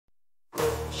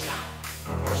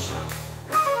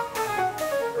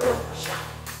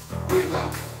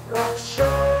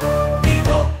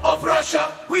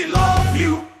Russia, we love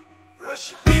you.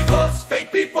 Russia. Because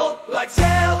fake people like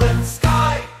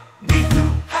Zelensky need to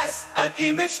has an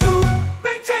image to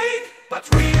maintain, but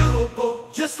real people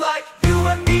just like you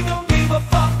and me don't give a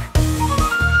fuck.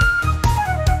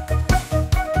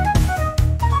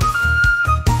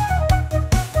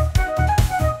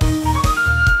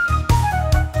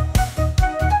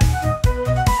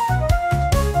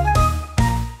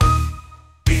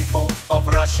 People of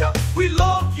Russia, we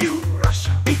love you,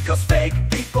 Russia, because fake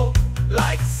people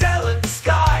like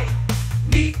Zelensky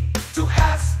need to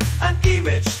have an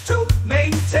image to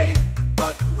maintain,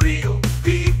 but real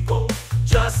people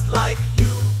just like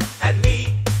you and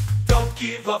me don't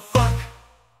give a fuck.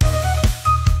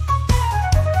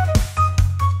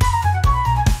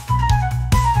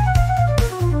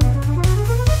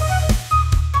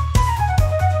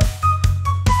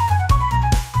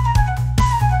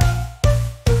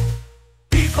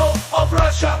 People of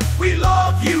Russia, we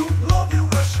love you,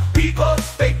 Russia, because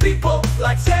fake people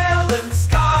like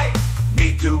Zelensky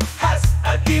need to has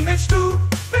an image to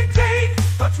maintain,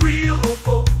 but real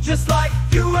people just like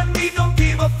you and me don't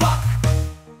give a fuck.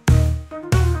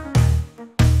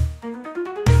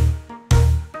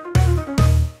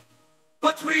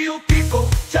 But real people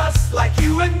just like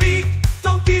you and me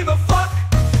don't give a fuck.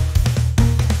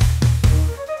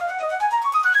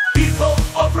 People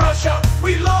of Russia,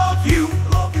 we love you,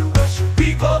 Russia,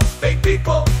 because fake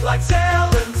people like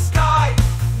Zelensky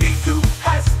need to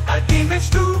has an image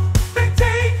to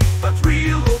maintain, but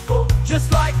real people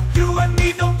just like you and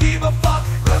me don't give a fuck.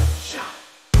 Russia,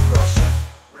 Russia,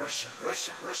 Russia,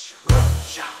 Russia, Russia,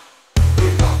 Russia, we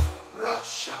love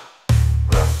Russia,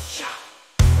 Russia,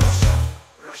 Russia,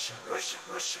 Russia, Russia,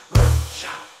 Russia,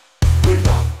 Russia, we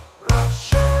love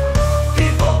Russia.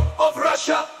 People of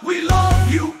Russia, we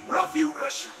love you,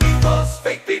 Russia, because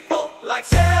fake people like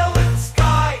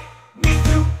Zelensky need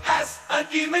to has an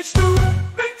image to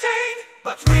maintain,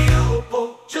 but real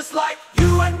people just like you